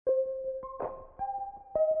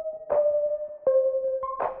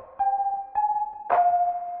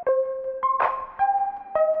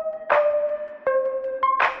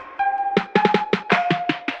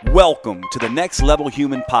Welcome to the Next Level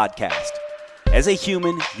Human podcast. As a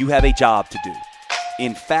human, you have a job to do.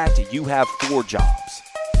 In fact, you have 4 jobs: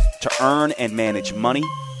 to earn and manage money,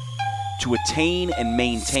 to attain and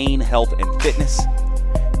maintain health and fitness,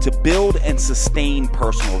 to build and sustain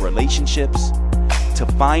personal relationships, to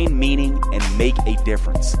find meaning and make a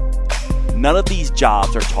difference. None of these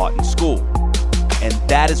jobs are taught in school, and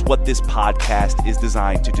that is what this podcast is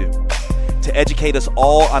designed to do. To educate us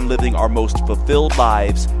all on living our most fulfilled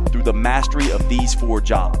lives through the mastery of these 4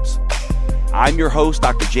 jobs. I'm your host,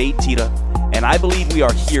 Dr. Jade Tita, and I believe we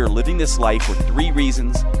are here living this life for 3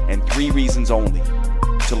 reasons and 3 reasons only: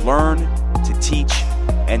 to learn, to teach,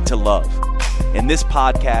 and to love. In this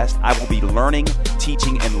podcast, I will be learning,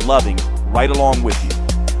 teaching, and loving right along with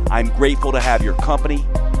you. I'm grateful to have your company.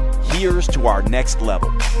 Here's to our next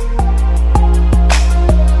level.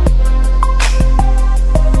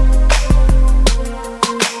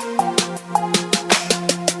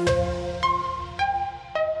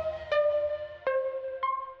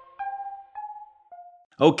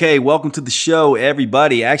 Okay, welcome to the show,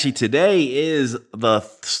 everybody. Actually, today is the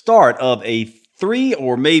start of a 3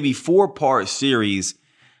 or maybe 4-part series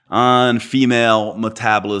on female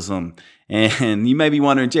metabolism. And you may be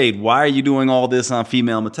wondering, Jade, why are you doing all this on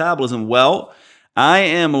female metabolism? Well, I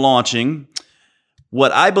am launching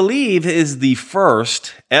what I believe is the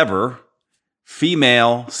first ever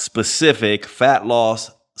female-specific fat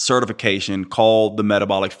loss certification called the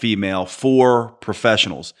Metabolic Female for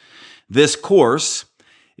professionals. This course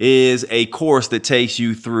is a course that takes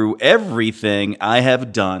you through everything I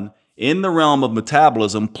have done in the realm of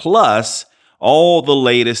metabolism, plus all the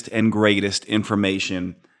latest and greatest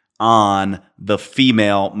information on the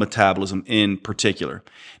female metabolism in particular.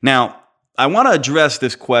 Now, I want to address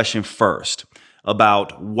this question first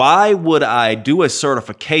about why would I do a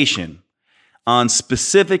certification on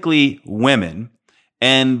specifically women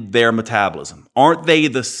and their metabolism? Aren't they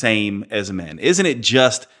the same as men? Isn't it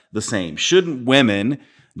just the same? Shouldn't women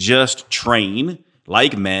just train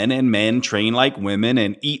like men and men train like women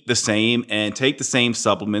and eat the same and take the same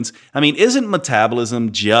supplements? I mean, isn't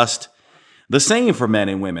metabolism just the same for men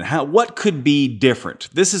and women? What could be different?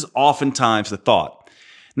 This is oftentimes the thought.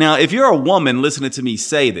 Now, if you're a woman listening to me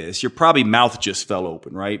say this, your probably mouth just fell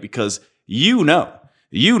open, right? Because you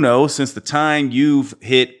know since the time you've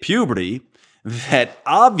hit puberty that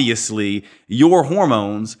obviously your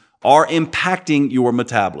hormones are impacting your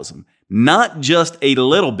metabolism. Not just a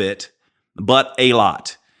little bit, but a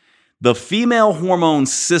lot. The female hormone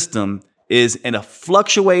system is a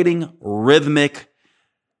fluctuating rhythmic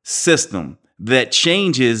system that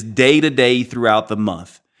changes day to day throughout the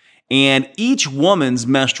month. And each woman's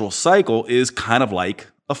menstrual cycle is kind of like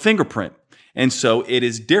a fingerprint. And so it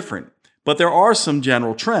is different. But there are some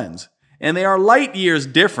general trends, and they are light years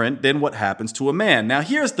different than what happens to a man. Now,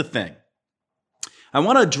 here's the thing. I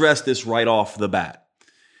want to address this right off the bat.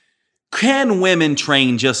 Can women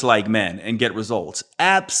train just like men and get results?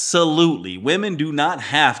 Absolutely. Women do not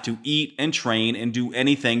have to eat and train and do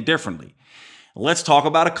anything differently. Let's talk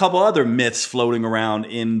about a couple other myths floating around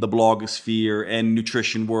in the blogosphere and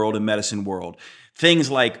nutrition world and medicine world.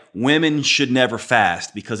 Things like women should never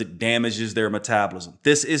fast because it damages their metabolism.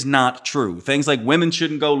 This is not true. Things like women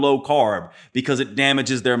shouldn't go low carb because it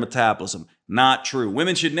damages their metabolism. Not true.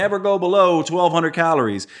 Women should never go below 1,200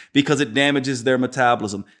 calories because it damages their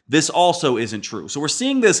metabolism. This also isn't true. So we're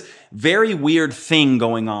seeing this very weird thing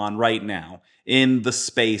going on right now in the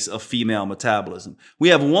space of female metabolism. We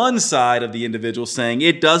have one side of the individual saying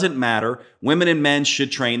it doesn't matter. Women and men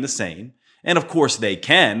should train the same. And of course they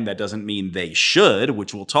can. That doesn't mean they should,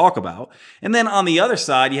 which we'll talk about. And then on the other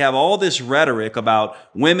side, you have all this rhetoric about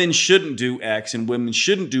women shouldn't do X and women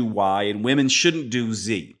shouldn't do Y and women shouldn't do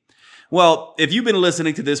Z. Well, if you've been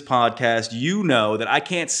listening to this podcast, you know that I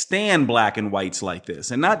can't stand black and whites like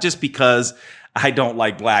this. And not just because I don't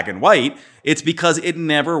like black and white. It's because it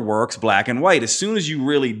never works black and white. As soon as you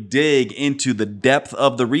really dig into the depth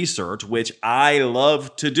of the research, which I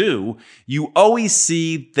love to do, you always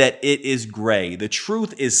see that it is gray. The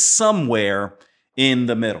truth is somewhere in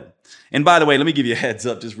the middle. And by the way, let me give you a heads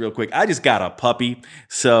up just real quick. I just got a puppy.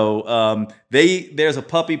 So there's a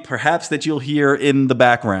puppy perhaps that you'll hear in the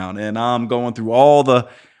background. And I'm going through all the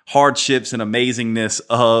hardships and amazingness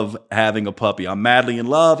of having a puppy. I'm madly in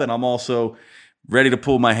love, and I'm also ready to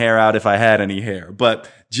pull my hair out if I had any hair. But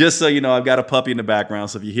just so you know, I've got a puppy in the background.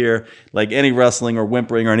 So if you hear like any rustling or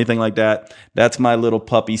whimpering or anything like that, that's my little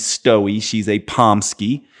puppy, Stoey. She's a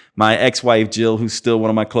Pomsky. My ex-wife, Jill, who's still one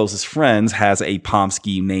of my closest friends, has a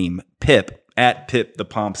Pomsky named Pip, at Pip the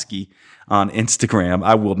Pomsky on Instagram.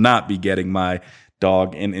 I will not be getting my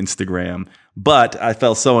dog in Instagram But I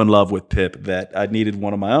fell so in love with Pip that I needed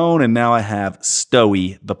one of my own, and now I have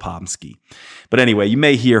Stoey the Pomsky. But anyway, you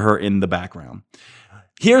may hear her in the background.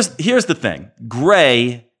 Here's the thing.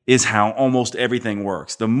 Gray is how almost everything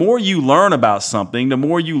works. The more you learn about something, the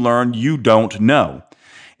more you learn you don't know.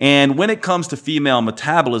 And when it comes to female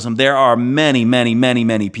metabolism, there are many, many, many,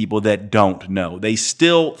 many people that don't know. They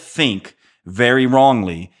still think very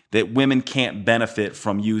wrongly that women can't benefit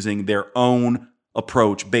from using their own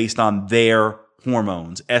approach based on their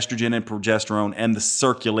hormones, estrogen and progesterone, and the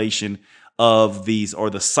circulation of these, or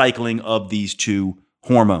the cycling of these two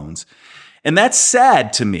hormones. And that's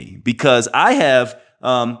sad to me because I have,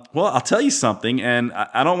 I'll tell you something, and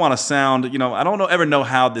I don't want to sound, I don't ever know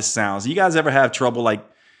how this sounds. You guys ever have trouble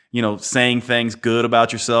saying things good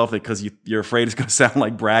about yourself because you're afraid it's going to sound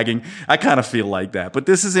like bragging? I kind of feel like that, but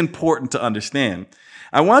this is important to understand.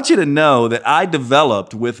 I want you to know that I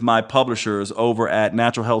developed with my publishers over at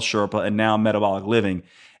Natural Health Sherpa and now Metabolic Living,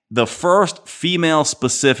 the first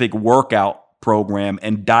female-specific workout program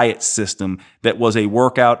and diet system that was a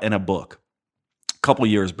workout and a book a couple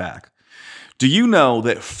years back. Do you know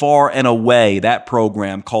that far and away that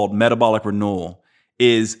program called Metabolic Renewal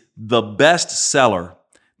is the best seller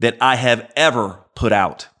that I have ever put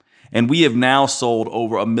out? And we have now sold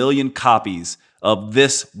over 1 million copies of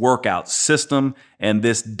this workout system and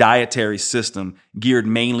this dietary system geared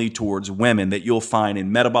mainly towards women that you'll find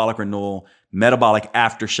in Metabolic Renewal, Metabolic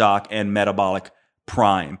Aftershock, and Metabolic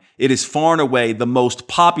Prime. It is far and away the most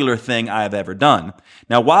popular thing I have ever done.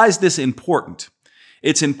 Now, why is this important?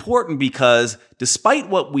 It's important because despite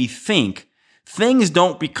what we think, things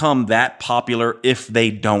don't become that popular if they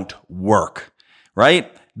don't work,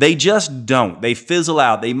 right? They just don't. They fizzle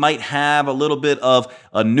out. They might have a little bit of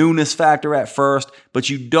a newness factor at first, but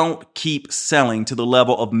you don't keep selling to the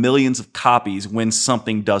level of millions of copies when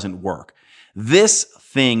something doesn't work. This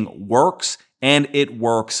thing works, and it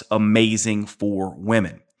works amazing for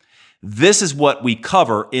women. This is what we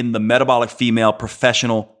cover in the Metabolic Female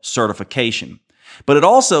Professional Certification. But it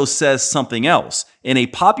also says something else. In a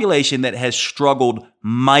population that has struggled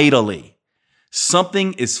mightily,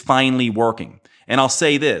 something is finally working. And I'll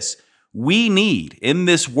say this, we need in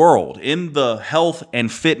this world, in the health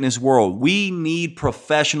and fitness world, we need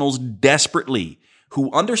professionals desperately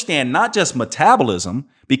who understand not just metabolism,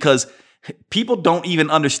 because people don't even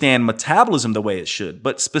understand metabolism the way it should,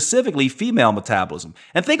 but specifically female metabolism.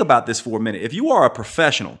 And think about this for a minute. If you are a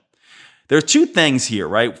professional, there are two things here,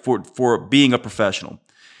 right, for being a professional.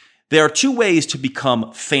 There are two ways to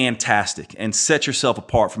become fantastic and set yourself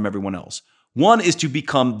apart from everyone else. One is to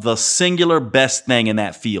become the singular best thing in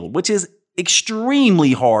that field, which is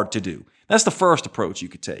extremely hard to do. That's the first approach you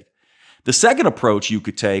could take. The second approach you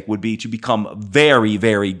could take would be to become very,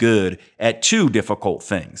 very good at two difficult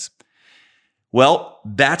things. Well,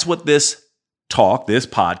 that's what this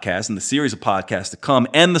podcast, and the series of podcasts to come,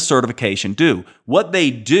 and the certification do. What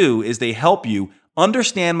they do is they help you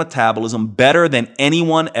understand metabolism better than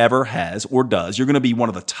anyone ever has or does. You're going to be one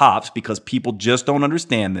of the tops because people just don't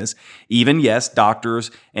understand this. Even, yes,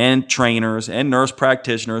 doctors and trainers and nurse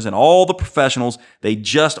practitioners and all the professionals, they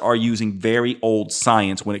just are using very old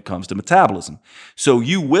science when it comes to metabolism. So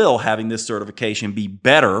you will, having this certification, be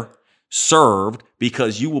better served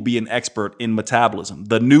because you will be an expert in metabolism,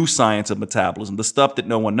 the new science of metabolism, the stuff that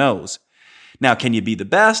no one knows. Now, can you be the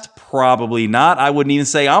best? Probably not. I wouldn't even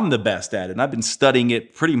say I'm the best at it. And I've been studying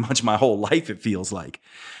it pretty much my whole life, it feels like.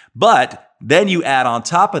 But then you add on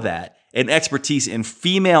top of that an expertise in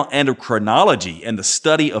female endocrinology and the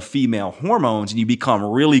study of female hormones, and you become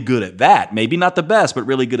really good at that. Maybe not the best, but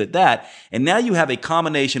really good at that. And now you have a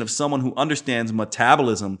combination of someone who understands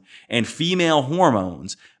metabolism and female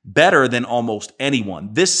hormones better than almost anyone.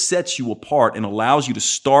 This sets you apart and allows you to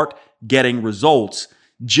start getting results,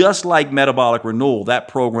 just like Metabolic Renewal, that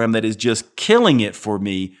program that is just killing it for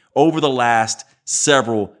me over the last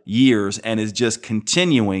several years and is just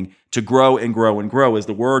continuing to grow and grow and grow as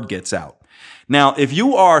the word gets out. Now, if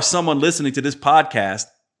you are someone listening to this podcast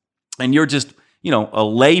and you're just, a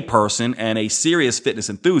lay person and a serious fitness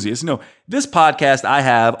enthusiast, this podcast, I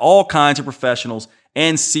have all kinds of professionals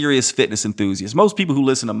and serious fitness enthusiasts. Most people who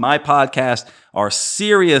listen to my podcast are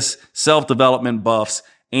serious self-development buffs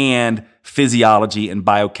and physiology and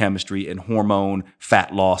biochemistry and hormone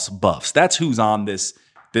fat loss buffs. That's who's on this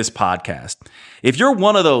podcast. If you're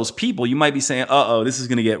one of those people, you might be saying, this is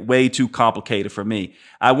going to get way too complicated for me.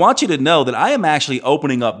 I want you to know that I am actually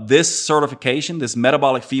opening up this certification, this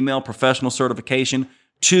Metabolic Female Professional Certification,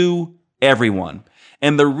 to everyone.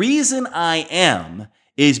 And the reason I am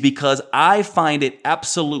is because I find it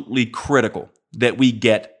absolutely critical that we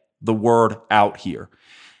get the word out here.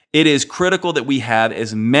 It is critical that we have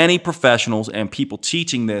as many professionals and people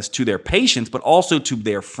teaching this to their patients, but also to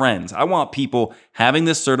their friends. I want people having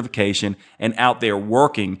this certification and out there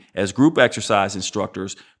working as group exercise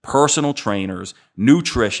instructors, personal trainers,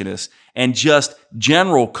 nutritionists, and just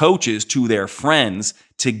general coaches to their friends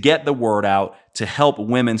to get the word out to help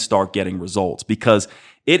women start getting results, because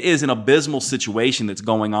it is an abysmal situation that's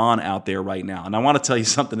going on out there right now. And I want to tell you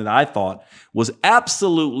something that I thought was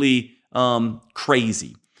absolutely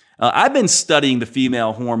crazy. I've been studying the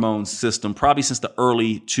female hormone system probably since the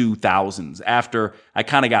early 2000s, after I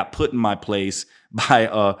kind of got put in my place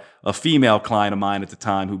by a female client of mine at the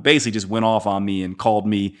time who basically just went off on me and called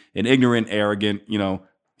me an ignorant, arrogant,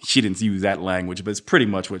 she didn't use that language, but it's pretty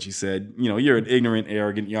much what she said. You're an ignorant,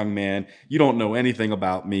 arrogant young man. You don't know anything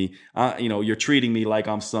about me. You're treating me like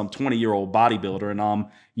I'm some 20-year-old bodybuilder and I'm,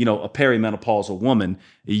 a perimenopausal woman.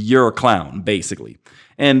 You're a clown, basically.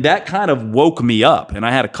 And that kind of woke me up. And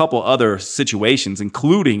I had a couple other situations,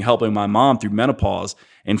 including helping my mom through menopause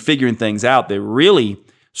and figuring things out that really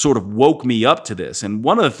sort of woke me up to this. And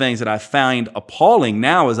one of the things that I find appalling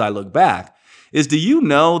now as I look back is, do you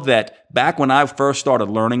know that back when I first started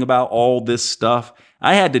learning about all this stuff,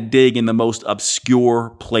 I had to dig in the most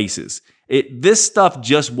obscure places. This stuff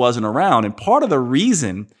just wasn't around. And part of the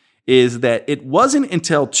reason is that it wasn't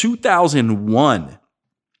until 2001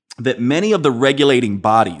 that many of the regulating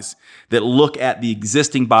bodies that look at the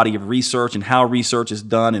existing body of research and how research is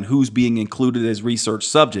done and who's being included as research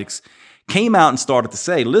subjects came out and started to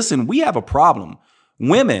say, listen, we have a problem.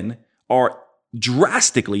 Women are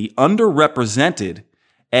drastically underrepresented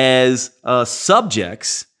as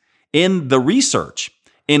subjects in the research.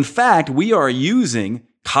 In fact, we are using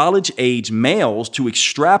college-age males to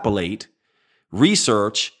extrapolate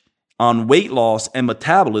research on weight loss and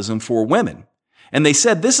metabolism for women. And they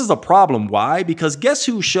said this is a problem. Why? Because guess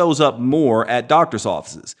who shows up more at doctor's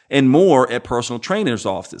offices and more at personal trainers'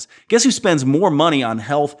 offices? Guess who spends more money on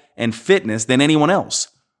health and fitness than anyone else?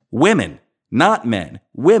 Women, not men,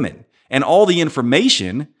 women. And all the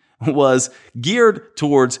information was geared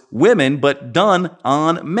towards women, but done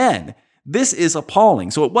on men. This is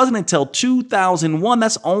appalling. So it wasn't until 2001,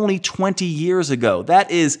 that's only 20 years ago.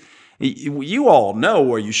 That is, you all know,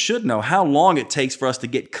 or you should know, how long it takes for us to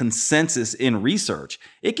get consensus in research.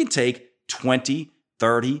 It can take 20,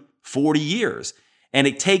 30, 40 years. And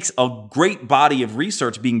it takes a great body of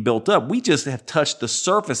research being built up. We just have touched the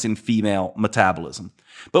surface in female metabolism.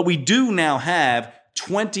 But we do now have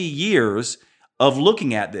 20 years of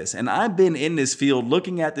looking at this. And I've been in this field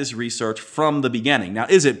looking at this research from the beginning. Now,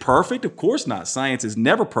 is it perfect? Of course not. Science is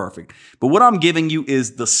never perfect. But what I'm giving you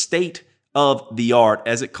is the state of the art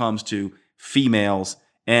as it comes to females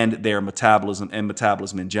and their metabolism and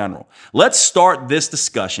metabolism in general. Let's start this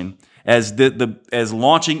discussion as as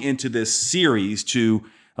launching into this series to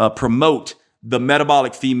promote the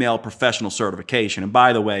Metabolic Female Professional Certification. And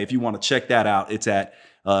by the way, if you want to check that out, it's at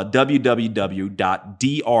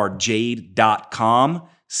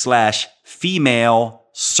www.drjade.com/female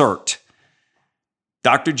cert.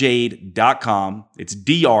 drjade.com. It's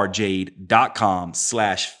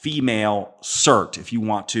drjade.com/female cert if you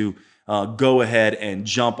want to go ahead and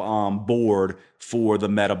jump on board for the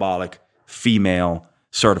Metabolic Female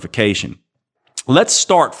Certification. Let's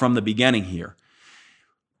start from the beginning here.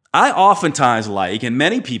 I oftentimes like, and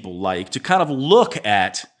many people like, to kind of look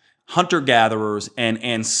at hunter-gatherers and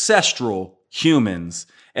ancestral humans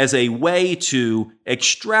as a way to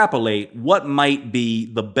extrapolate what might be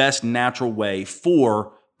the best natural way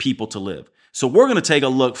for people to live. So we're going to take a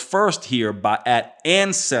look first here at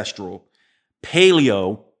ancestral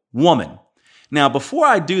paleo woman. Now, before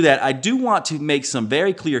I do that, I do want to make some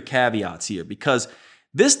very clear caveats here because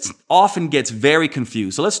this often gets very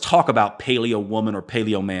confused. So let's talk about paleo woman or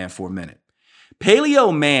paleo man for a minute.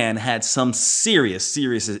 Paleo man had some serious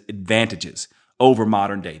advantages over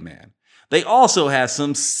modern day man. They also have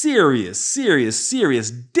some serious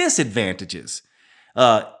disadvantages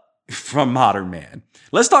from modern man.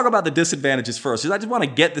 Let's talk about the disadvantages first, because I just want to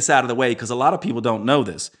get this out of the way because a lot of people don't know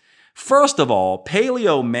this. First of all,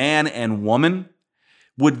 paleo man and woman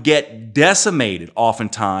would get decimated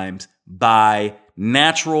oftentimes by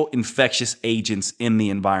natural infectious agents in the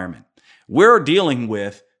environment. We're dealing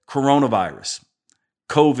with coronavirus,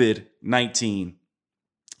 COVID-19,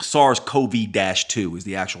 SARS-CoV-2 is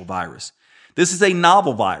the actual virus. This is a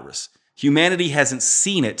novel virus. Humanity hasn't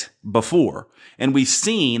seen it before. And we've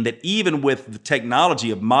seen that even with the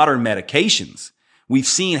technology of modern medications, we've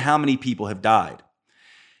seen how many people have died.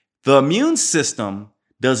 The immune system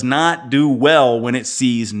does not do well when it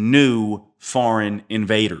sees new foreign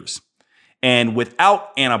invaders. And without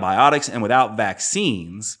antibiotics and without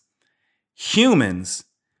vaccines, humans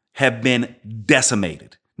have been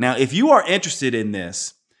decimated. Now, if you are interested in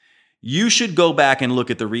this, you should go back and look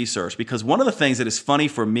at the research, because one of the things that is funny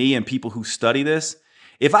for me and people who study this,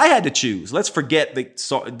 if I had to choose, let's forget that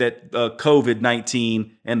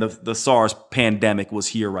COVID-19 and the SARS pandemic was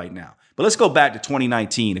here right now. But let's go back to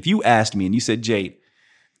 2019. If you asked me and you said, Jade,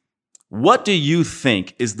 what do you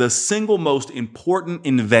think is the single most important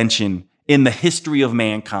invention in the history of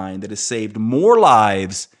mankind that has saved more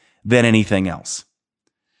lives than anything else?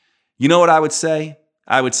 You know what I would say?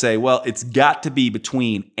 I would say, well, it's got to be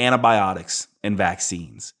between antibiotics and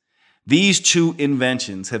vaccines. These two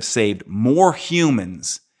inventions have saved more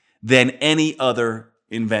humans than any other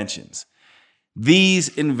inventions.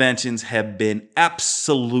 These inventions have been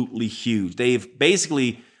absolutely huge. They've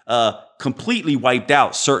basically completely wiped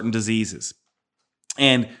out certain diseases.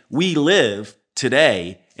 And we live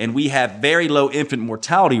today and we have very low infant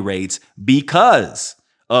mortality rates because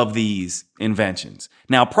of these inventions.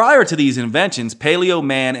 Now, prior to these inventions, paleo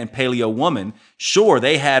man and paleo woman, sure,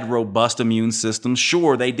 they had robust immune systems.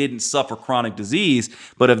 Sure, they didn't suffer chronic disease.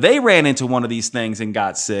 But if they ran into one of these things and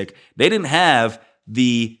got sick, they didn't have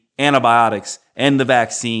the antibiotics and the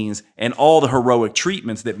vaccines and all the heroic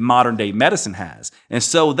treatments that modern day medicine has. And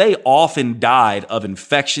so they often died of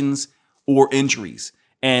infections or injuries.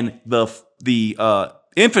 And the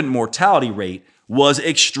infant mortality rate was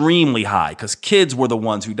extremely high because kids were the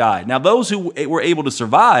ones who died. Now, those who were able to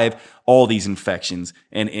survive all these infections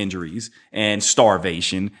and injuries and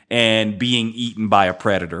starvation and being eaten by a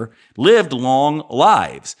predator lived long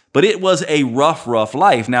lives. But it was a rough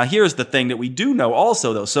life. Now, here's the thing that we do know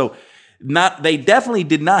also, though. So they definitely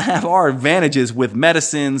did not have our advantages with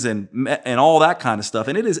medicines and all that kind of stuff.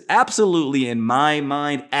 And it is absolutely, in my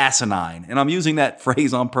mind, asinine. And I'm using that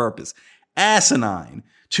phrase on purpose. Asinine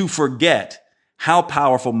to forget how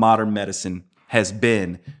powerful modern medicine has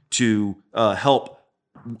been to help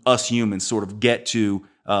us humans sort of get to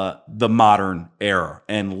the modern era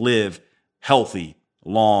and live healthy,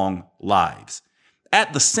 long lives.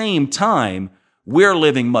 At the same time, we're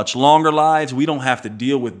living much longer lives. We don't have to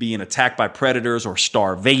deal with being attacked by predators or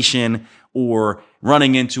starvation or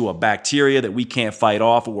running into a bacteria that we can't fight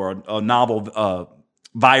off or a novel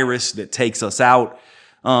virus that takes us out.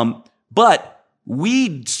 But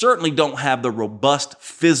we certainly don't have the robust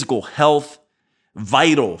physical health,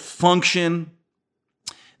 vital function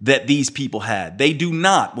that these people had. They do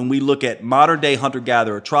not. When we look at modern day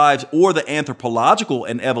hunter-gatherer tribes or the anthropological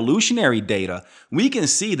and evolutionary data, we can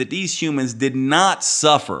see that these humans did not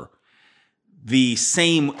suffer the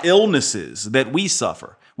same illnesses that we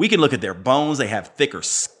suffer. We can look at their bones. They have thicker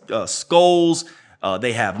skulls.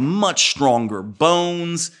 They have much stronger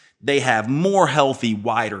bones. They have more healthy,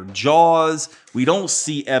 wider jaws. We don't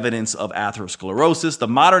see evidence of atherosclerosis. The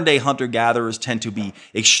modern day hunter-gatherers tend to be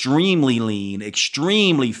extremely lean,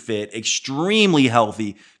 extremely fit, extremely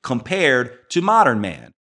healthy compared to modern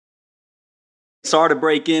man. Sorry to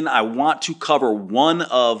break in. I want to cover one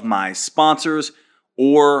of my sponsors,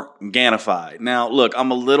 Organifi. Now, look,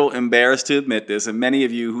 I'm a little embarrassed to admit this, and many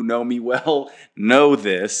of you who know me well know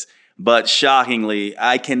this, but shockingly,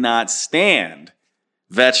 I cannot stand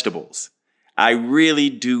vegetables. I really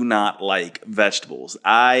do not like vegetables.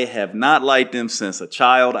 I have not liked them since a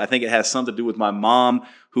child. I think it has something to do with my mom,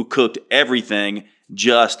 who cooked everything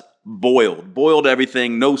just boiled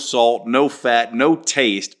everything, no salt, no fat, no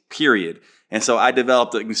taste, period. And so I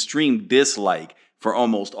developed an extreme dislike for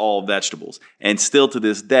almost all vegetables. And still to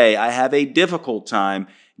this day, I have a difficult time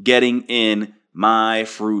getting in my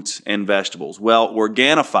fruits and vegetables. Well,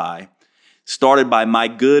 Organifi, started by my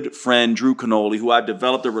good friend Drew Canoli, who I've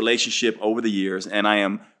developed a relationship over the years, and I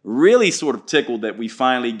am really sort of tickled that we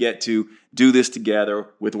finally get to do this together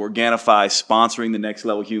with Organifi sponsoring the Next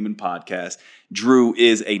Level Human podcast. Drew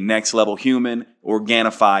is a next level human.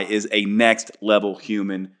 Organifi is a next level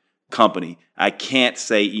human company. I can't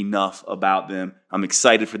say enough about them. I'm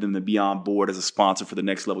excited for them to be on board as a sponsor for the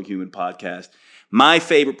Next Level Human podcast. My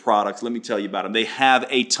favorite products, let me tell you about them. They have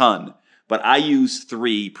a ton, but I use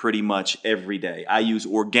 3 pretty much every day. I use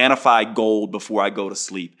Organifi Gold before I go to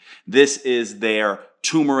sleep. This is their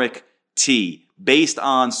turmeric tea based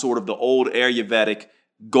on sort of the old Ayurvedic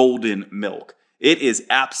golden milk. It is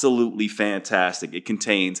absolutely fantastic. It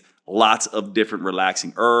contains lots of different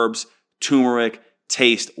relaxing herbs, turmeric,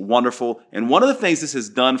 tastes wonderful. And one of the things this has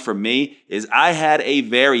done for me is I had a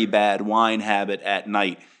very bad wine habit at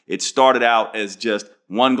night. It started out as just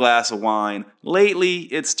 1 glass of wine. Lately,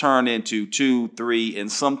 it's turned into 2, 3,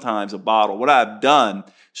 and sometimes a bottle. What I've done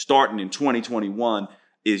starting in 2021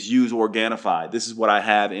 is use Organifi. This is what I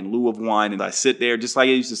have in lieu of wine. And I sit there just like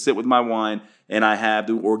I used to sit with my wine, and I have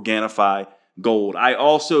the Organifi Gold. I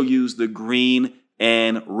also use the green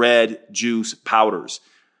and red juice powders.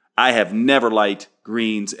 I have never liked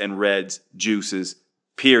greens and reds juices,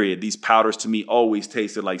 period. These powders to me always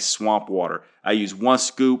tasted like swamp water. I use 1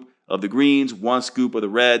 scoop of the greens, 1 scoop of the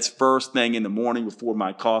reds first thing in the morning before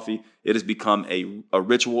my coffee. It has become a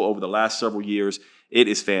ritual over the last several years. It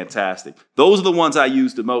is fantastic. Those are the ones I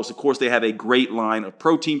use the most. Of course, they have a great line of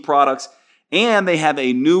protein products, and they have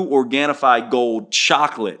a new Organifi Gold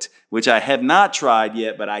chocolate, which I have not tried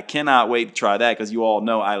yet, but I cannot wait to try that because you all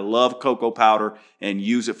know I love cocoa powder and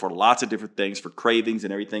use it for lots of different things, for cravings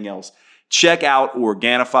and everything else. Check out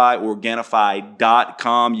Organifi,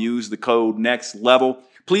 Organifi.com. Use the code NEXTLEVEL.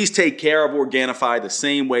 Please take care of Organifi the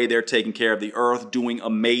same way they're taking care of the earth, doing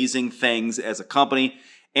amazing things as a company,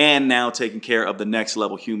 and now taking care of the Next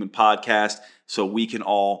Level Human podcast so we can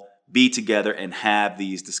all be together and have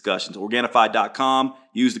these discussions. Organifi.com.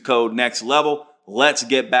 Use the code NEXTLEVEL. Let's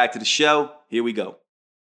get back to the show. Here we go.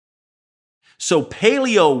 So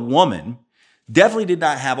paleo woman definitely did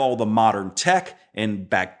not have all the modern tech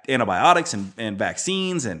and antibiotics and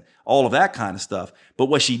vaccines and all of that kind of stuff. But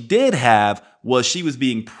what she did have was she was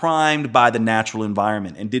being primed by the natural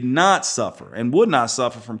environment and did not suffer and would not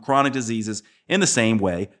suffer from chronic diseases in the same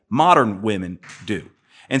way modern women do.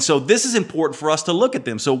 And so this is important for us to look at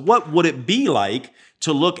them. So what would it be like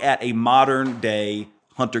to look at a modern day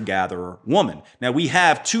hunter-gatherer woman? Now, we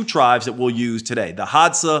have 2 tribes that we'll use today, the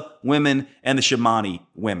Hadza women and the Shamani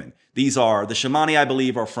women. These are, the Shamani, I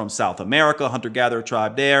believe, are from South America, hunter-gatherer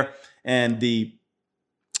tribe there. And the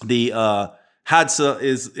Hadza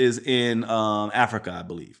is in Africa, I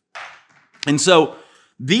believe. And so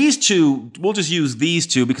these 2, we'll just use these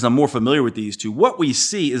 2 because I'm more familiar with these 2. What we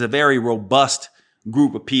see is a very robust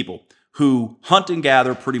group of people who hunt and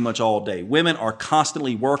gather pretty much all day. Women are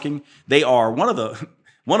constantly working. They are one of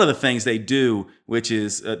the things they do, which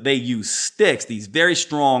is they use sticks, these very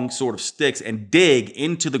strong sort of sticks, and dig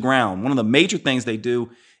into the ground. One of the major things they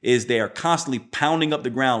do is they are constantly pounding up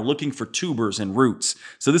the ground looking for tubers and roots.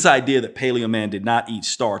 So this idea that paleo man did not eat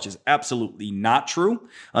starch is absolutely not true.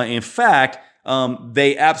 In fact,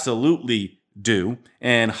 they absolutely do.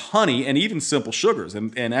 And honey and even simple sugars,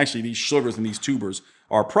 and actually these sugars and these tubers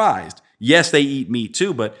are prized. Yes, they eat meat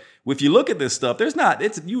too, but if you look at this stuff,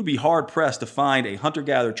 you would be hard pressed to find a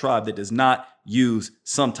hunter-gatherer tribe that does not use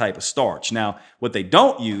some type of starch. Now, what they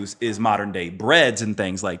don't use is modern day breads and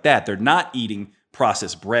things like that. They're not eating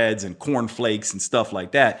processed breads and cornflakes and stuff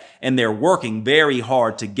like that. And they're working very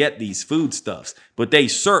hard to get these foodstuffs, but they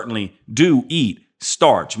certainly do eat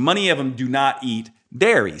starch. Many of them do not eat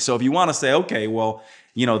dairy. So if you want to say, okay, well,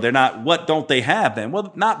 they're not, what don't they have then?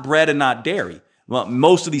 Well, not bread and not dairy. Well,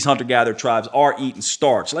 most of these hunter-gatherer tribes are eating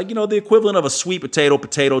starch, like, the equivalent of a sweet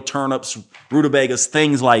potato, turnips, rutabagas,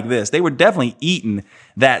 things like this. They were definitely eating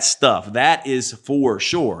that stuff. That is for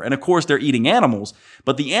sure. And of course, they're eating animals,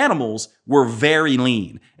 but the animals were very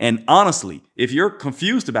lean. And honestly, if you're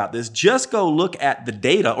confused about this, just go look at the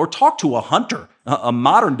data or talk to a hunter, a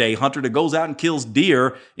modern day hunter that goes out and kills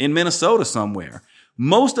deer in Minnesota somewhere.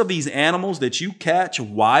 Most of these animals that you catch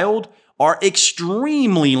wild are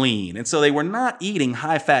extremely lean. And so they were not eating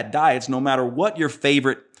high-fat diets, no matter what your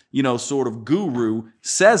favorite, sort of guru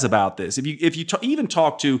says about this. If you even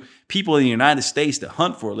talk to people in the United States that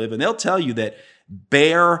hunt for a living, they'll tell you that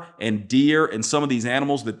bear and deer and some of these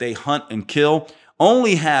animals that they hunt and kill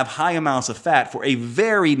only have high amounts of fat for a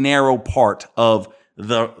very narrow part of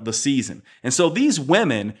the season. And so these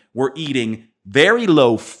women were eating very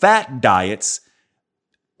low fat diets,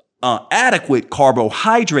 adequate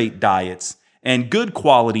carbohydrate diets, and good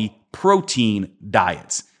quality protein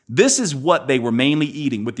diets. This is what they were mainly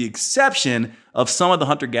eating, with the exception of some of the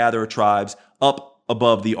hunter-gatherer tribes up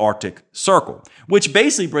above the Arctic Circle, which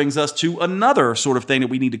basically brings us to another sort of thing that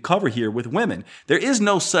we need to cover here with women. There is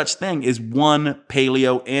no such thing as one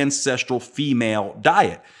paleo ancestral female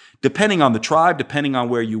diet. Depending on the tribe, depending on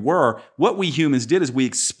where you were, what we humans did is we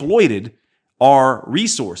exploited our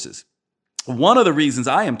resources. One of the reasons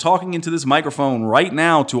I am talking into this microphone right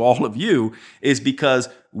now to all of you is because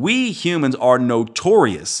we humans are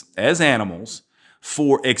notorious as animals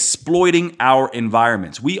for exploiting our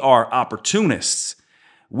environments. We are opportunists.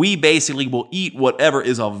 We basically will eat whatever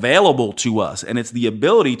is available to us. And it's the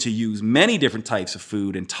ability to use many different types of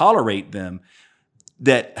food and tolerate them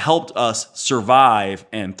that helped us survive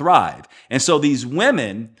and thrive. And so these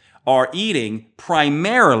women are eating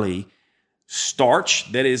primarily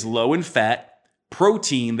starch that is low in fat,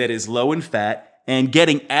 protein that is low in fat, and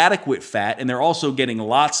getting adequate fat. And they're also getting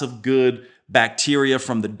lots of good bacteria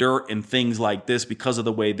from the dirt and things like this because of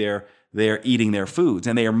the way they're eating their foods.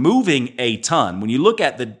 And they are moving a ton. When you look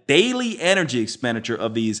at the daily energy expenditure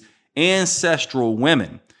of these ancestral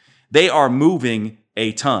women, They are moving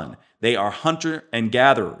a ton. They are hunter and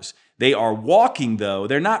gatherers. They are walking, though.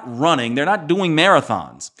 They're not running. They're not doing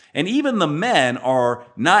marathons. And even the men are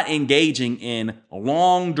not engaging in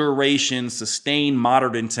long duration, sustained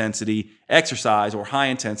moderate intensity exercise or high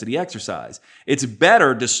intensity exercise. It's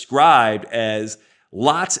better described as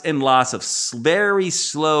lots and lots of very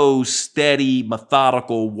slow, steady,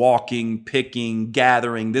 methodical walking, picking,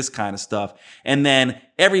 gathering, this kind of stuff. And then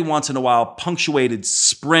every once in a while, punctuated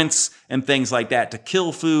sprints and things like that to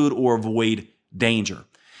kill food or avoid danger.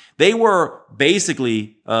 They were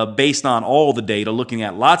basically, based on all the data, looking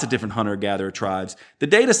at lots of different hunter-gatherer tribes. The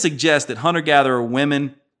data suggests that hunter-gatherer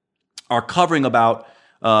women are covering about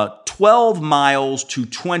 12 miles to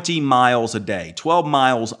 20 miles a day, 12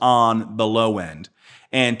 miles on the low end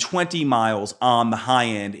and 20 miles on the high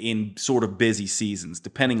end in sort of busy seasons,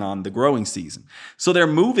 depending on the growing season. So they're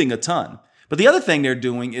moving a ton. But the other thing they're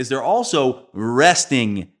doing is they're also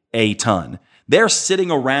resting a ton. They're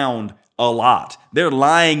sitting around a lot. They're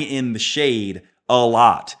lying in the shade a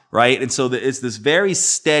lot, right? And so it's this very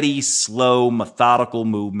steady, slow, methodical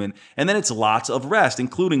movement. And then it's lots of rest,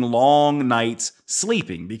 including long nights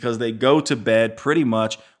sleeping, because they go to bed pretty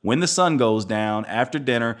much when the sun goes down after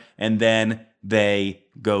dinner, and then they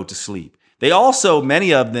go to sleep. They also,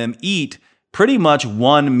 many of them, eat pretty much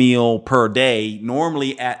one meal per day,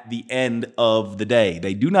 normally at the end of the day.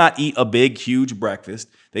 They do not eat a big, huge breakfast.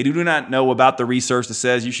 They do not know about the research that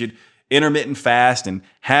says you should intermittent fast and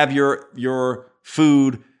have your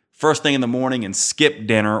food first thing in the morning and skip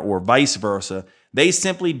dinner, or vice versa. They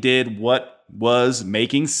simply did what was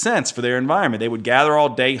making sense for their environment. They would gather all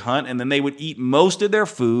day, hunt, and then they would eat most of their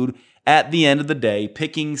food at the end of the day,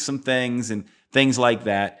 picking some things and things like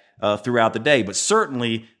that throughout the day. But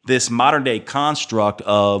certainly this modern day construct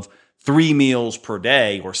of 3 meals per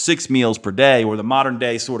day or 6 meals per day, or the modern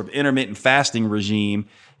day sort of intermittent fasting regime,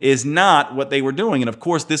 is not what they were doing. And of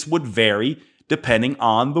course, this would vary depending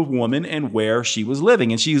on the woman and where she was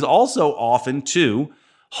living. And she's also often, too,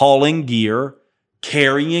 hauling gear,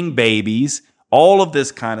 carrying babies, all of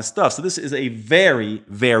this kind of stuff. So this is a very,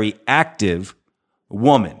 very active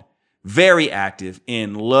woman, very active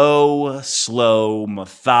in low, slow,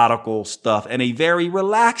 methodical stuff, and a very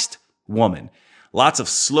relaxed woman. Lots of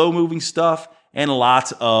slow moving stuff and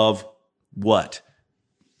lots of what?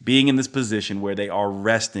 Being in this position where they are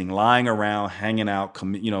resting, lying around, hanging out,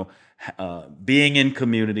 being in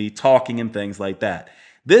community, talking and things like that.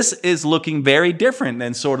 This is looking very different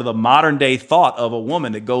than sort of the modern day thought of a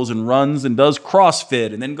woman that goes and runs and does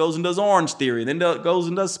CrossFit and then goes and does Orange Theory, then goes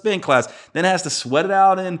and does spin class, then has to sweat it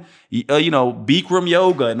out in, Bikram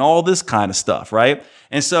yoga and all this kind of stuff, right?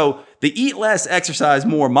 And so the eat less, exercise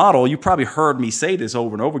more model, you probably heard me say this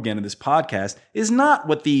over and over again in this podcast, is not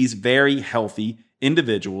what these very healthy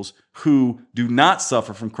individuals who do not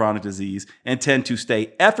suffer from chronic disease and tend to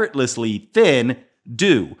stay effortlessly thin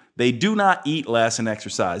do. They do not eat less and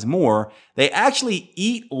exercise more. They actually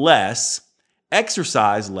eat less,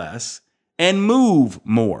 exercise less, and move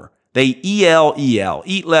more. They EL,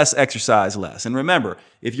 eat less, exercise less. And remember,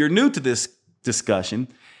 if you're new to this discussion,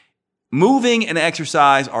 moving and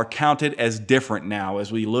exercise are counted as different now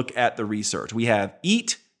as we look at the research. We have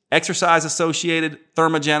EAT, exercise-associated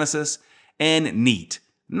thermogenesis, and NEAT,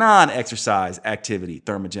 non-exercise activity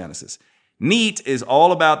thermogenesis. NEAT is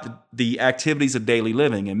all about the activities of daily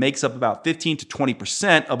living and makes up about 15 to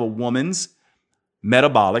 20% of a woman's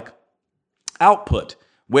metabolic output,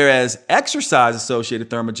 whereas exercise-associated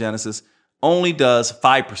thermogenesis only does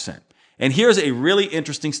 5%. And here's a really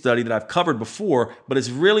interesting study that I've covered before, but it's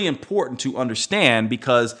really important to understand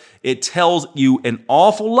because it tells you an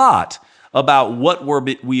awful lot about what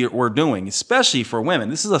we're doing, especially for women.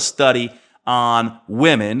 This is a study on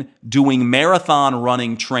women doing marathon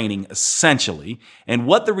running training, essentially. And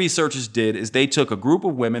what the researchers did is they took a group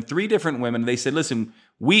of women, 3 different women. They said, listen,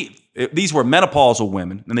 these were menopausal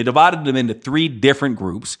women, and they divided them into 3 different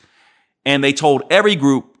groups. And they told every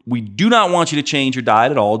group, we do not want you to change your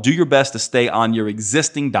diet at all. Do your best to stay on your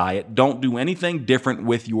existing diet. Don't do anything different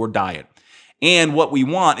with your diet. And what we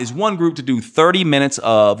want is one group to do 30 minutes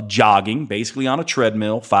of jogging, basically on a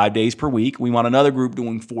treadmill, 5 days per week. We want another group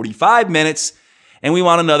doing 45 minutes, and we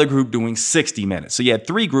want another group doing 60 minutes. So you had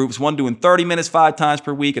 3 groups, one doing 30 minutes 5 times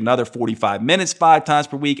per week, another 45 minutes 5 times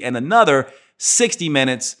per week, and another 60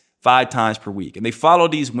 minutes 5 times per week. And they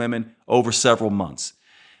followed these women over several months.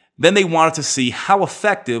 Then they wanted to see how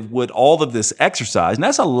effective would all of this exercise, and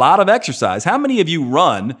that's a lot of exercise. How many of you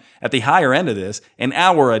run at the higher end of this an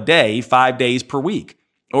hour a day, 5 days per week,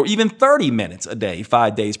 or even 30 minutes a day,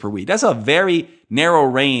 5 days per week? That's a very narrow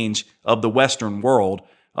range of the Western world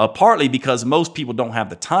partly because most people don't have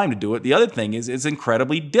the time to do it. The other thing is it's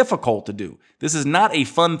incredibly difficult to do. This is not a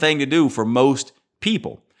fun thing to do for most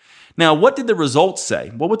people. Now, what did the results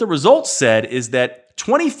say? Well, what the results said is that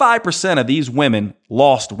 25% of these women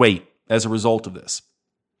lost weight as a result of this.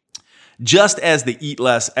 Just as the eat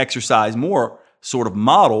less, exercise more sort of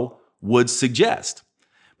model would suggest.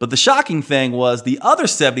 But the shocking thing was the other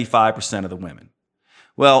 75% of the women.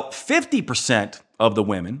 Well, 50% of the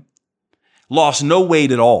women lost no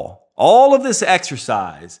weight at all of this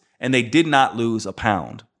exercise, and they did not lose a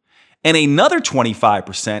pound. And another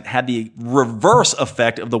 25% had the reverse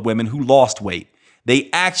effect of the women who lost weight. They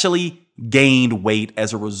actually gained weight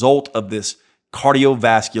as a result of this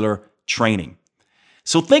cardiovascular training.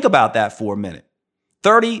 So think about that for a minute.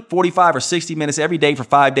 30, 45, or 60 minutes every day for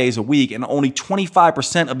 5 days a week, and only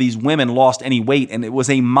 25% of these women lost any weight, and it was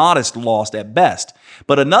a modest loss at best.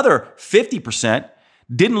 But another 50%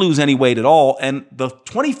 didn't lose any weight at all, and the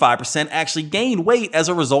 25% actually gained weight as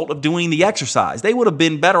a result of doing the exercise. They would have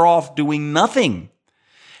been better off doing nothing.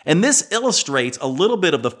 And this illustrates a little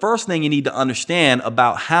bit of the first thing you need to understand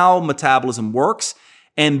about how metabolism works.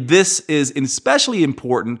 And this is especially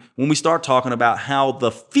important when we start talking about how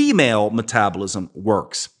the female metabolism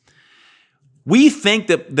works. We think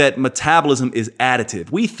that metabolism is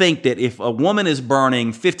additive. We think that if a woman is burning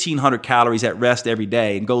 1,500 calories at rest every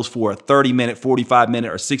day and goes for a 30-minute,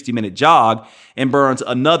 45-minute, or 60-minute jog and burns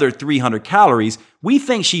another 300 calories, we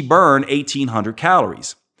think she burned 1,800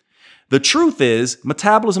 calories. The truth is,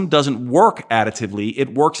 metabolism doesn't work additively.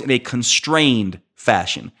 It works in a constrained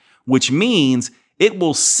fashion, which means it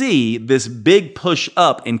will see this big push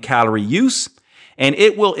up in calorie use, and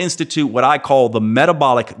it will institute what I call the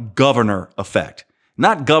metabolic governor effect.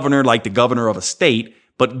 Not governor like the governor of a state,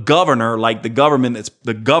 but governor like the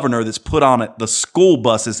governor that's put on the school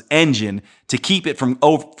bus's engine to keep it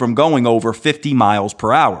from going over 50 miles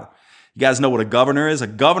per hour. You guys know what a governor is? A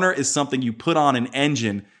governor is something you put on an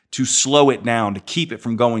engine to slow it down, to keep it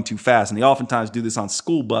from going too fast. And they oftentimes do this on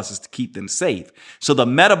school buses to keep them safe. So the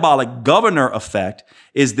metabolic governor effect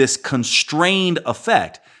is this constrained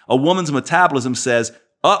effect. A woman's metabolism says,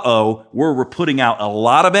 we're putting out a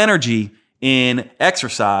lot of energy in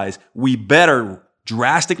exercise. We better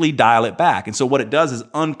drastically dial it back. And so what it does is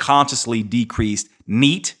unconsciously decrease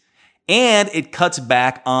NEAT, and it cuts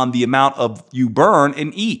back on the amount of you burn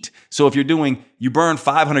and eat. So if you burn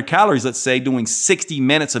 500 calories, let's say doing 60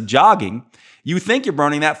 minutes of jogging, you think you're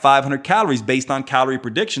burning that 500 calories based on calorie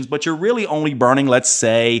predictions, but you're really only burning, let's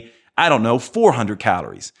say, 400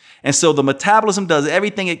 calories. And so the metabolism does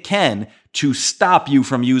everything it can to stop you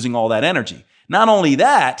from using all that energy. Not only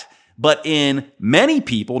that, but in many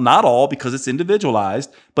people, not all because it's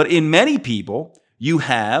individualized, but in many people, you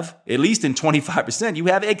have, at least in 25%, you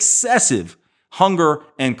have excessive hunger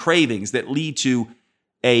and cravings that lead to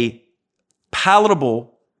a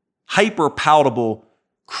palatable, hyper-palatable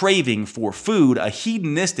craving for food, a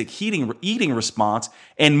hedonistic eating response,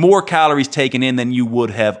 and more calories taken in than you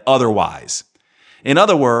would have otherwise. In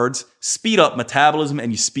other words, speed up metabolism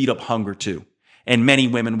and you speed up hunger too. And many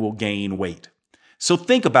women will gain weight. So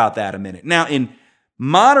think about that a minute. Now, in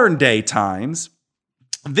modern day times,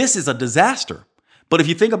 this is a disaster. But if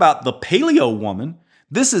you think about the paleo woman,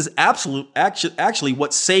 this is actually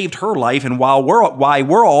what saved her life and why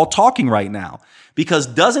we're all talking right now. Because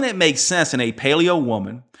doesn't it make sense in a paleo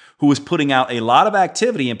woman who is putting out a lot of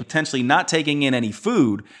activity and potentially not taking in any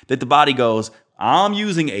food that the body goes, I'm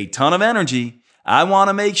using a ton of energy. I want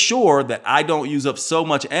to make sure that I don't use up so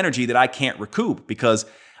much energy that I can't recoup, because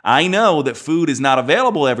I know that food is not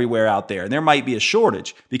available everywhere out there and there might be a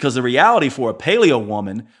shortage, because the reality for a paleo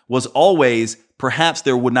woman was always perhaps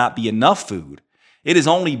there would not be enough food. It has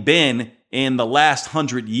only been in the last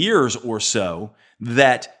 100 years or so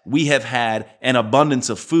that we have had an abundance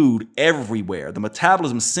of food everywhere. The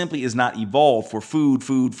metabolism simply is not evolved for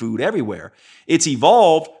food everywhere. It's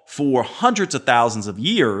evolved for hundreds of thousands of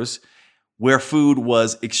years where food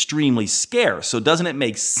was extremely scarce. So doesn't it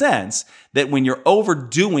make sense that when you're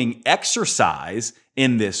overdoing exercise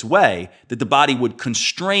in this way, that the body would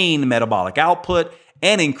constrain metabolic output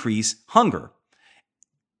and increase hunger?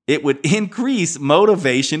 It would increase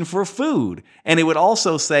motivation for food. And it would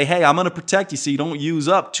also say, hey, I'm going to protect you so you don't use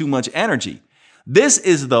up too much energy. This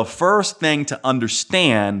is the first thing to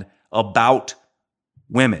understand about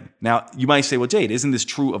women. Now, you might say, well, Jade, isn't this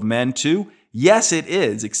true of men too? Yes, it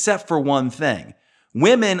is, except for one thing.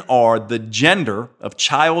 Women are the gender of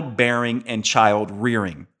childbearing and child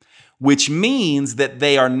rearing, which means that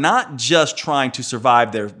they are not just trying to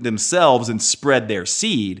survive themselves and spread their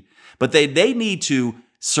seed, but they need to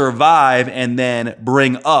survive and then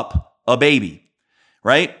bring up a baby,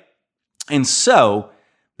 right? And so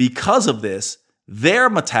because of this, their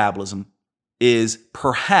metabolism is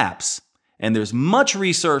perhaps, and there's much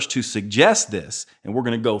research to suggest this, and we're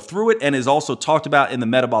going to go through it, and is also talked about in the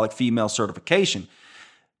metabolic female certification,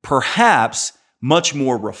 perhaps much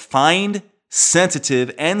more refined,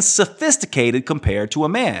 sensitive, and sophisticated compared to a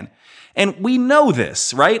man. And we know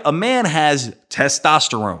this, right? A man has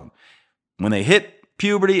testosterone. When they hit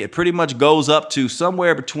puberty, it pretty much goes up to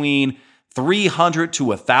somewhere between 300 to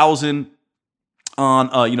 1,000 on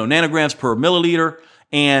nanograms per milliliter,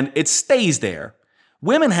 and it stays there.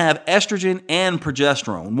 Women have estrogen and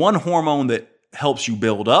progesterone, one hormone that helps you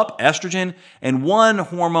build up, estrogen, and one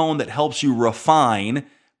hormone that helps you refine,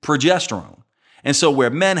 progesterone. And so where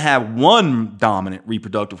men have one dominant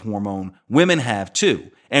reproductive hormone, women have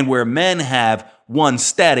two. And where men have one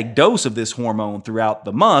static dose of this hormone throughout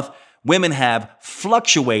the month, women have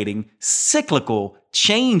fluctuating, cyclical,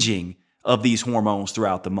 changing of these hormones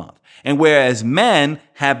throughout the month. And whereas men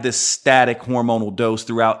have this static hormonal dose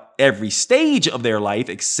throughout every stage of their life,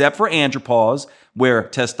 except for andropause, where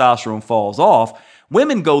testosterone falls off,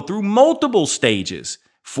 women go through multiple stages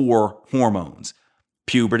for hormones: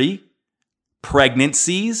 puberty,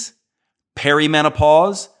 pregnancies,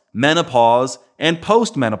 perimenopause, menopause, and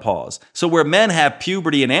postmenopause. So where men have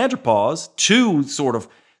puberty and andropause, two sort of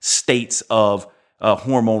states of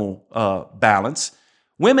hormonal balance,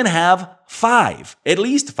 women have five, at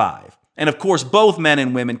least five. And of course, both men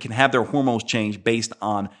and women can have their hormones change based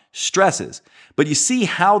on stresses. But you see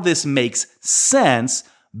how this makes sense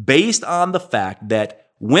based on the fact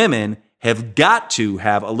that women have got to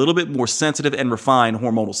have a little bit more sensitive and refined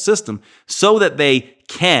hormonal system so that they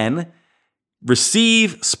can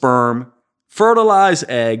receive sperm, fertilize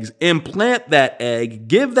eggs, implant that egg,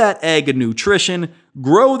 give that egg a nutrition,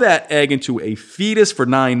 grow that egg into a fetus for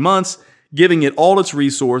 9 months, giving it all its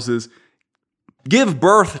resources, give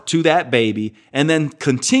birth to that baby, and then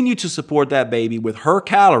continue to support that baby with her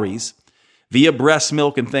calories via breast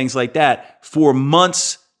milk and things like that for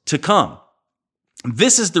months to come.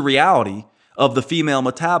 This is the reality of the female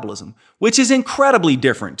metabolism, which is incredibly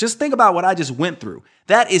different. Just think about what I just went through.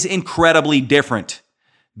 That is incredibly different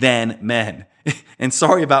than men. And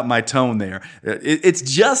sorry about my tone there. It's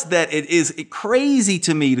just that it is crazy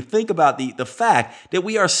to me to think about the fact that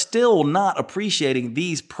we are still not appreciating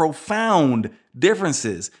these profound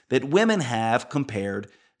differences that women have compared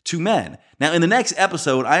to men. Now, in the next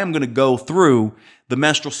episode, I am going to go through the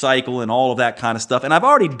menstrual cycle and all of that kind of stuff. And I've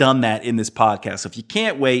already done that in this podcast. So if you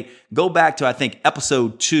can't wait, go back to, I think,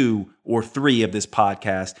 episode 2 or 3 of this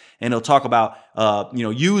podcast, and it'll talk about,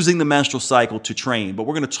 using the menstrual cycle to train. But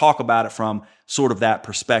we're going to talk about it from sort of that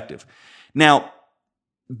perspective. Now,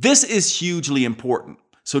 this is hugely important.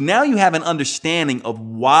 So now you have an understanding of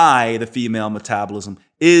why the female metabolism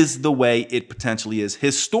is the way it potentially is,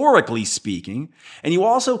 historically speaking. And you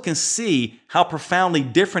also can see how profoundly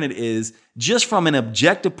different it is just from an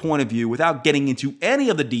objective point of view without getting into any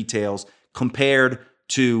of the details compared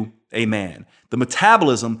to a man. The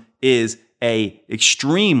metabolism is an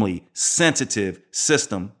extremely sensitive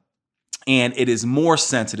system, and it is more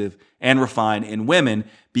sensitive and refined in women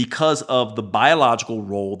because of the biological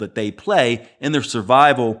role that they play in the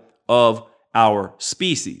survival of our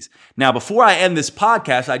species. Now, before I end this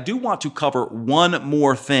podcast, I do want to cover one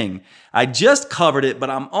more thing. I just covered it, but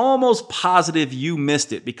I'm almost positive you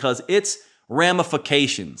missed it because its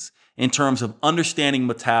ramifications in terms of understanding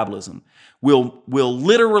metabolism will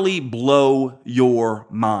literally blow your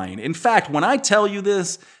mind. In fact, when I tell you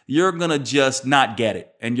this, you're going to just not get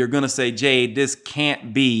it. And you're going to say, Jade, this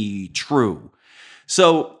can't be true.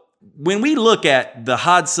 So when we look at the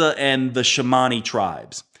Hadza and the Shamani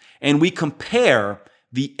tribes, and we compare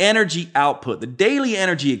the energy output, the daily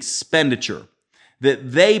energy expenditure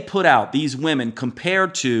that they put out, these women,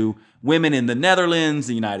 compared to women in the Netherlands,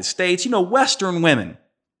 the United States, Western women,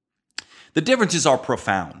 the differences are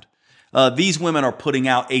profound. These women are putting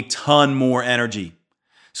out a ton more energy.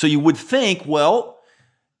 So you would think, well,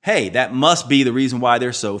 hey, that must be the reason why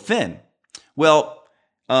they're so thin. Well,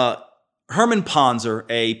 Herman Ponzer,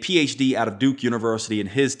 a PhD out of Duke University, and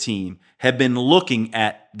his team have been looking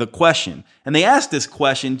at the question. And they asked this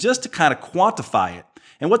question just to kind of quantify it.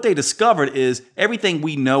 And what they discovered is everything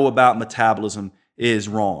we know about metabolism is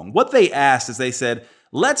wrong. What they asked is they said,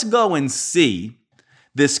 let's go and see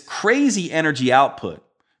this crazy energy output.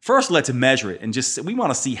 First, let's measure it. And we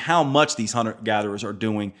want to see how much these hunter-gatherers are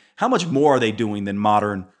doing. How much more are they doing than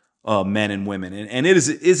modern men and women? And is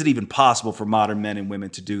it even possible for modern men and women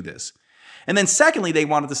to do this? And then secondly, they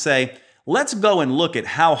wanted to say, let's go and look at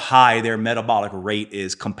how high their metabolic rate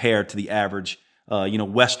is compared to the average,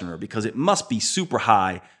 Westerner, because it must be super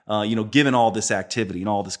high, given all this activity and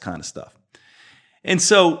all this kind of stuff. And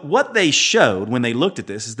so what they showed when they looked at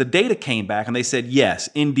this is the data came back and they said, yes,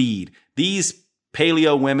 indeed, these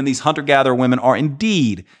paleo women, these hunter-gatherer women are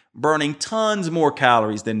indeed burning tons more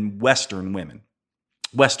calories than Western women,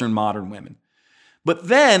 Western modern women. But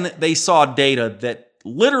then they saw data that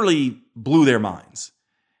literally blew their minds.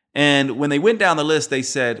 And when they went down the list, they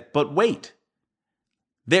said, but wait,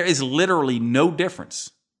 there is literally no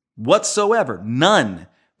difference whatsoever, none,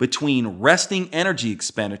 between resting energy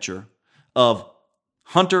expenditure of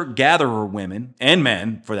hunter-gatherer women and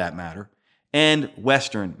men, for that matter, and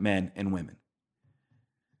Western men and women.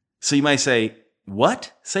 So you might say,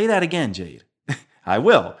 what? Say that again, Jade. I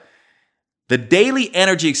will. The daily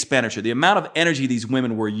energy expenditure, the amount of energy these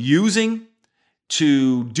women were using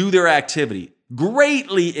to do their activity,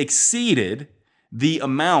 greatly exceeded the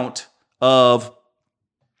amount of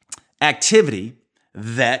activity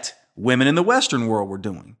that women in the Western world were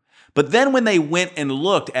doing. But then when they went and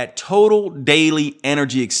looked at total daily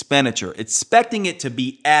energy expenditure, expecting it to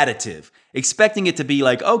be additive, expecting it to be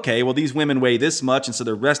like, okay, well, these women weigh this much, and so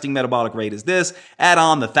their resting metabolic rate is this, add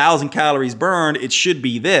on the 1,000 calories burned, it should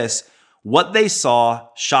be this. What they saw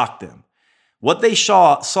shocked them. What they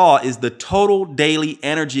saw is the total daily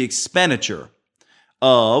energy expenditure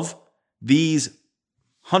of these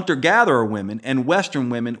hunter-gatherer women and Western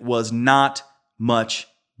women was not much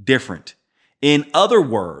different. In other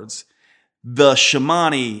words, the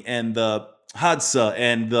Shamani and the Hadza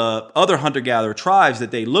and the other hunter-gatherer tribes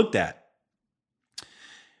that they looked at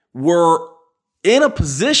were in a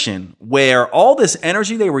position where all this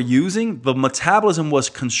energy they were using, the metabolism was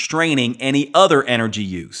constraining any other energy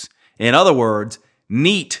use. In other words,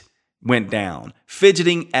 NEAT went down.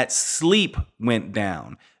 Fidgeting at sleep went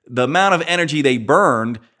down. The amount of energy they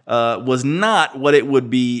burned was not what it would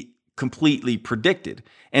be completely predicted.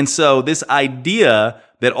 And so this idea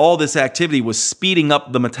that all this activity was speeding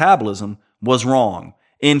up the metabolism was wrong.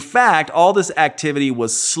 In fact, all this activity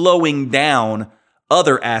was slowing down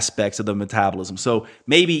other aspects of the metabolism. So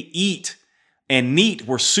maybe EAT and NEAT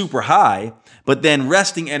were super high, but then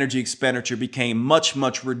resting energy expenditure became much,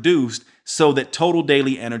 much reduced so that total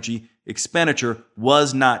daily energy expenditure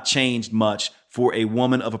was not changed much for a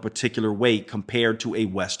woman of a particular weight compared to a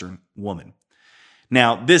Western woman.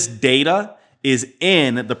 Now, this data is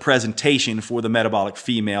in the presentation for the Metabolic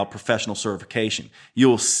Female Professional Certification.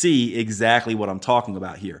 You'll see exactly what I'm talking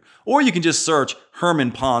about here. Or you can just search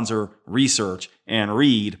Herman Ponzer research and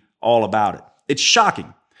read all about it. It's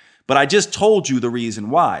shocking, but I just told you the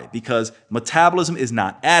reason why, because metabolism is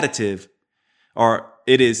not additive, or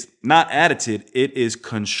it is not additive, it is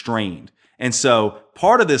constrained. And so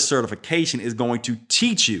part of this certification is going to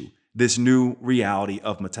teach you this new reality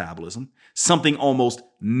of metabolism, something almost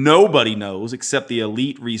nobody knows except the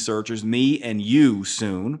elite researchers, me and you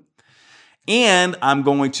soon. And I'm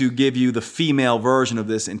going to give you the female version of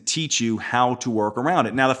this and teach you how to work around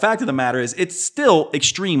it. Now, the fact of the matter is it's still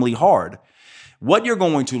extremely hard. What you're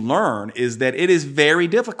going to learn is that it is very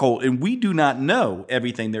difficult and we do not know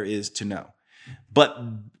everything there is to know. But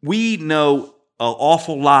we know an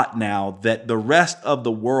awful lot now that the rest of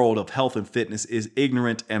the world of health and fitness is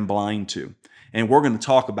ignorant and blind to. And we're going to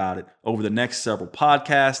talk about it over the next several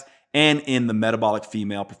podcasts and in the Metabolic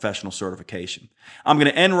Female Professional Certification. I'm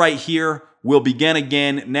going to end right here. We'll begin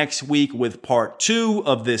again next week with part 2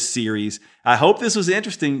 of this series. I hope this was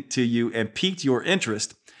interesting to you and piqued your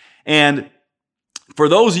interest. And for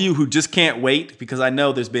those of you who just can't wait, because I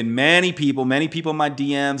know there's been many people in my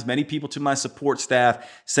DMs, many people to my support staff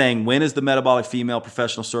saying, when is the Metabolic Female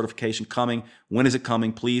Professional Certification coming? When is it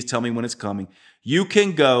coming? Please tell me when it's coming. You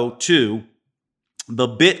can go to the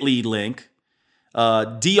bit.ly link,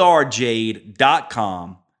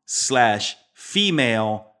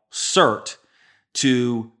 drjade.com/female cert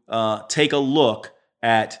to take a look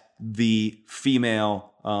at the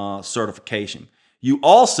female certification. You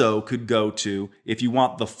also could go to, if you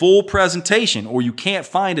want the full presentation or you can't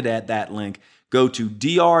find it at that link, go to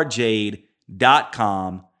drjade.com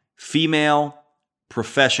female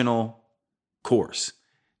professional course.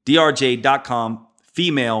 drjade.com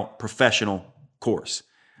female professional course.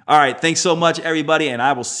 All right. Thanks so much, everybody. And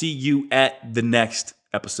I will see you at the next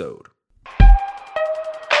episode.